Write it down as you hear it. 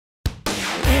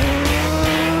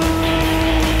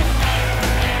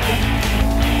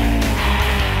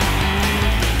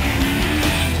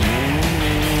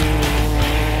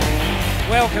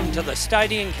Welcome to the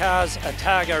Stadium Cars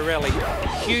Otago Rally.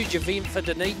 Huge event for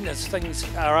Dunedin as things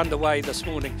are underway this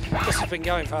morning. This has been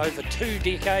going for over 2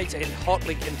 decades and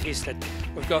hotly contested.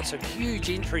 We've got some huge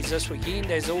entries this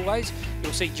weekend as always.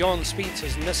 You'll see John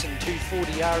Spencer's Nissan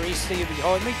 240 RS there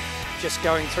behind me, just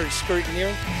going through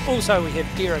scrutineering. Also we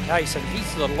have Derek Hayson,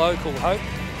 he's the local hope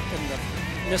in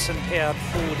the Nissan powered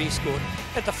Ford Escort.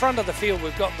 At the front of the field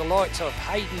we've got the likes of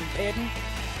Hayden Padden.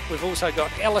 We've also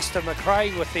got Alistair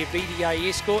McRae with their BDA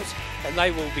Escorts, and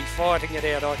they will be fighting it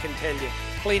out, I can tell you.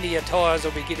 Plenty of tyres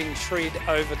will be getting shred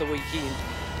over the weekend.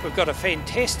 We've got a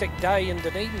fantastic day in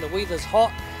Dunedin, the weather's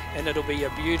hot and it'll be a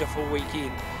beautiful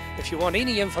weekend. If you want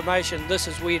any information, this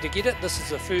is where to get it. This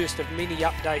is the first of many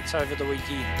updates over the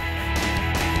weekend.